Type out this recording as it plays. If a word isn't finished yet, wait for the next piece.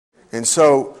And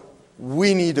so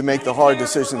we need to make the hard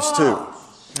decisions too.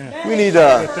 Yeah. We need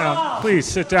Sit down. Please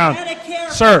sit down.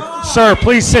 Sir,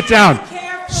 please sit down.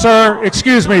 Sir,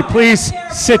 excuse me, please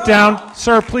sit down.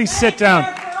 Sir, please sit down.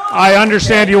 I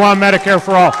understand you want Medicare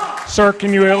for all. Sir,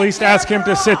 can you at least ask him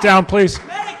to sit down, please?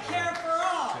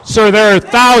 Sir, there are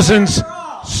thousands.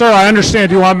 Sir, I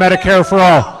understand you want Medicare for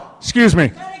all. Excuse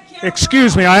me.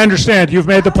 Excuse me, I understand. You've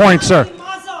made the point, sir.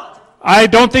 I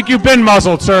don't think you've been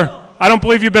muzzled, sir. I don't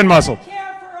believe you've been muzzled.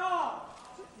 Medicare for all.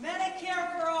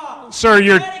 Medicare for all. Sir,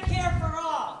 you're... Medicare for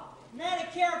all.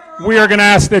 Medicare for all. We are going to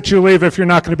ask that you leave if you're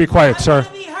not going to be quiet, sir. I want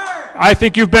to be heard. I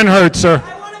think you've been heard, sir.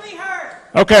 I want to be heard.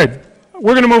 Okay,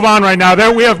 we're going to move on right now.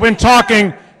 There, we have been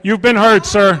talking. You've been heard,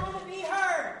 sir. I want to be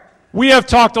heard. We have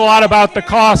talked a lot about the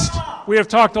cost. We have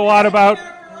talked a lot about...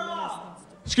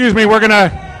 Excuse me, we're going to...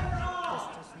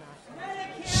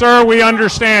 Sir, we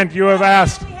understand you have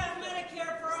asked. We have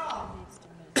Medicare for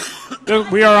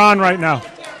all. We are on right now.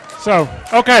 So,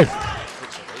 okay.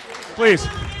 Please. I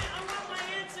want my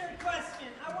answered question.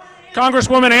 I want to answer.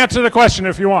 Congresswoman, answer the question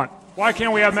if you want. Why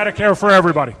can't we have Medicare for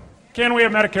everybody? Can we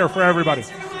have Medicare for everybody?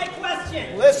 Answer my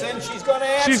question. Listen, she's going to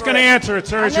answer. She's going to answer it,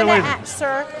 sir, as you're leaving.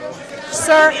 Sir,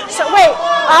 wait,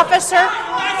 officer.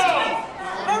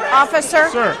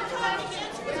 Sir,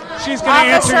 she's going to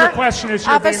answer your question as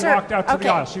you're being Officer, walked out to the okay.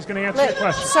 aisle. She's going to answer your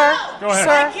question. Sir, Go ahead.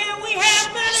 sir, Can't we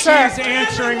have Medicare? She's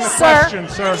answering the sir, question,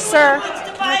 sir. sir,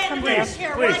 Let's divide it into Please,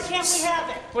 Medicare. please. Why can't we have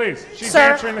it? Please, she's Sir.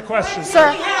 answering the question.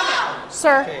 sir, Have it.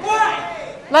 sir,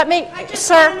 Why? let me, I don't know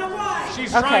sir, why.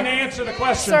 She's Okay. trying to answer the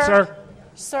question, Sir. sir.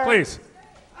 sir. Please.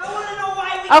 I want to know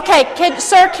why we Okay,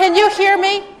 sir, can you hear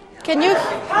me? Can you?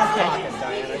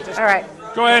 Okay. All right.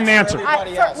 Go ahead and answer.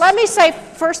 Let me say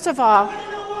first of all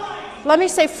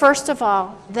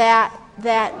that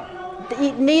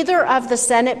neither of the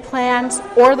Senate plans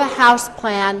or the House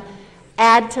plan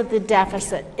add to the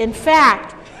deficit. In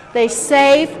fact, they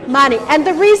save money. And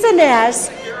the reason is,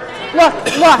 look,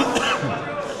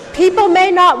 people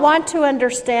may not want to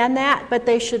understand that, but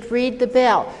they should read the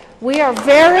bill. We are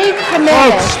very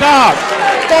committed. Folks, stop.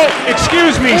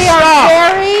 Excuse me, stop.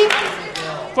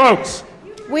 Folks.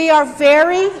 We are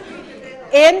very,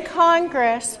 in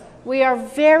Congress, we are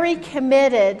very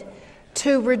committed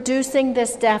to reducing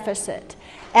this deficit.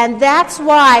 And that's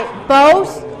why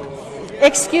both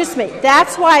Nancy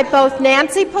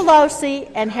Pelosi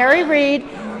and Harry Reid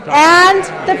and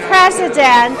the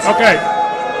President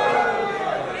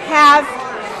have...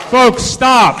 Folks,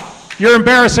 stop. You're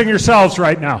embarrassing yourselves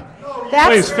right now.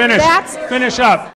 Please finish up.